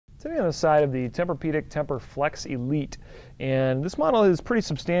Sitting on the side of the Tempur-Pedic TEMPUR-Flex Elite, and this model is pretty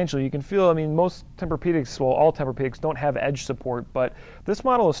substantial. You can feel, I mean, most Tempur-Pedics, well, all Tempur-Pedics don't have edge support, but this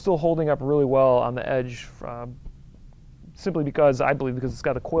model is still holding up really well on the edge, simply because, I believe, because it's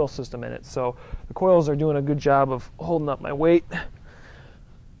got a coil system in it. So the coils are doing a good job of holding up my weight.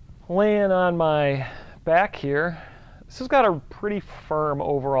 Laying on my back here, this has got a pretty firm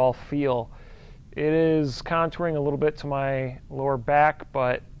overall feel. It is contouring a little bit to my lower back,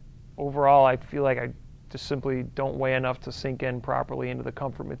 but overall, I feel like I just simply don't weigh enough to sink in properly into the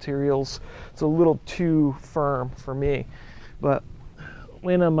comfort materials. It's a little too firm for me. But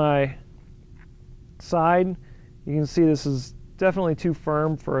laying on my side, you can see this is definitely too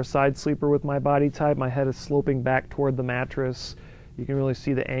firm for a side sleeper with my body type. My head is sloping back toward the mattress. You can really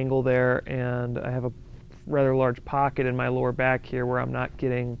see the angle there, and I have a rather large pocket in my lower back here where I'm not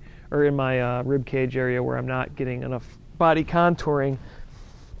getting, or in my rib cage area where I'm not getting enough body contouring.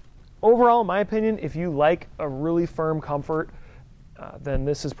 Overall, in my opinion, if you like a really firm comfort, then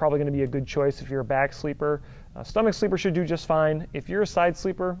this is probably going to be a good choice if you're a back sleeper. Stomach sleeper should do just fine. If you're a side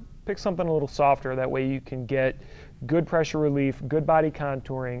sleeper, pick something a little softer. That way you can get good pressure relief, good body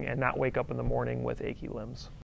contouring, and not wake up in the morning with achy limbs.